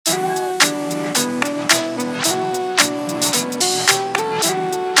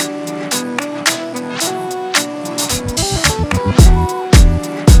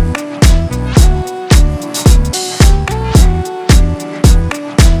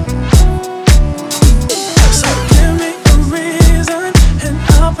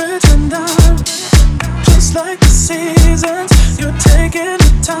taking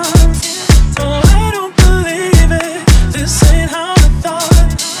the time. Oh, I don't believe it. This ain't how I thought.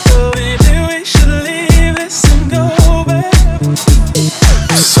 But maybe we should leave this and go back.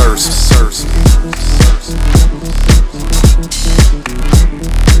 Surce.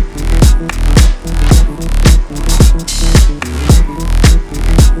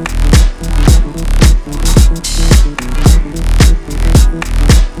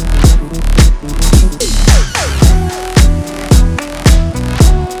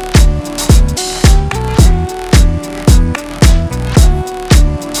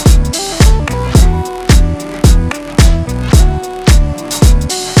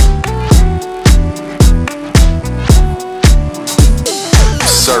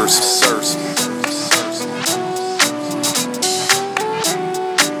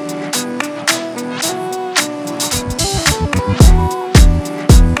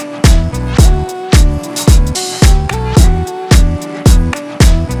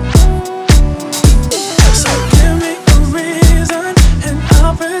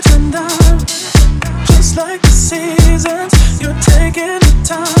 Like the seasons, you're taking the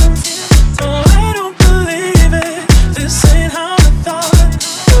time. Oh, I don't believe it. This ain't how I thought.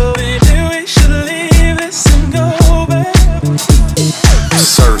 But maybe we should leave this and go back.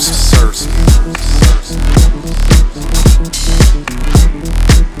 Surce.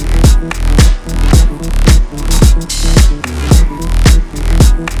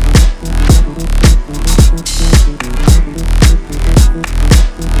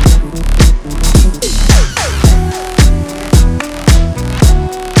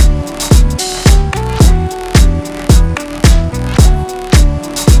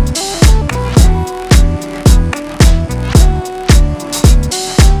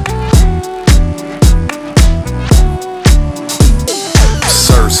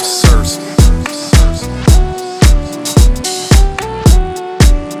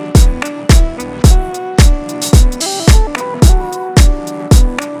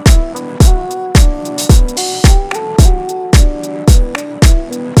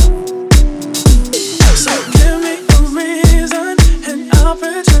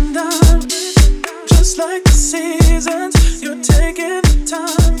 Like the seasons, you're taking the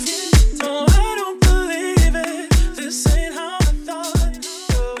time.